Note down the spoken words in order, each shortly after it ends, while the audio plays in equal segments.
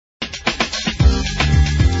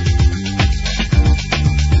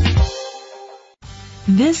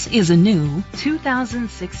This is a new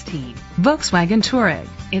 2016 Volkswagen Touareg.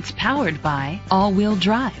 It's powered by all-wheel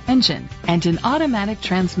drive engine and an automatic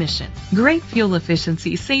transmission. Great fuel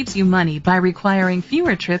efficiency saves you money by requiring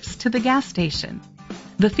fewer trips to the gas station.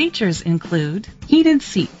 The features include heated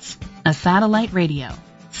seats, a satellite radio,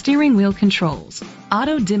 steering wheel controls,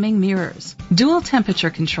 auto-dimming mirrors, dual temperature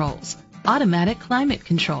controls, automatic climate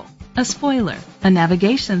control, a spoiler, a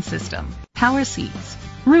navigation system, power seats,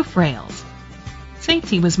 roof rails.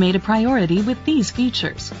 Safety was made a priority with these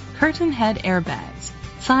features: curtain head airbags,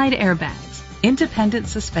 side airbags, independent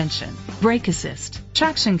suspension, brake assist,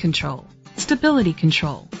 traction control, stability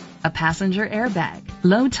control, a passenger airbag,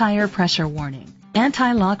 low tire pressure warning,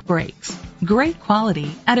 anti-lock brakes. Great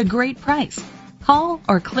quality at a great price. Call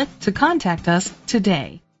or click to contact us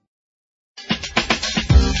today.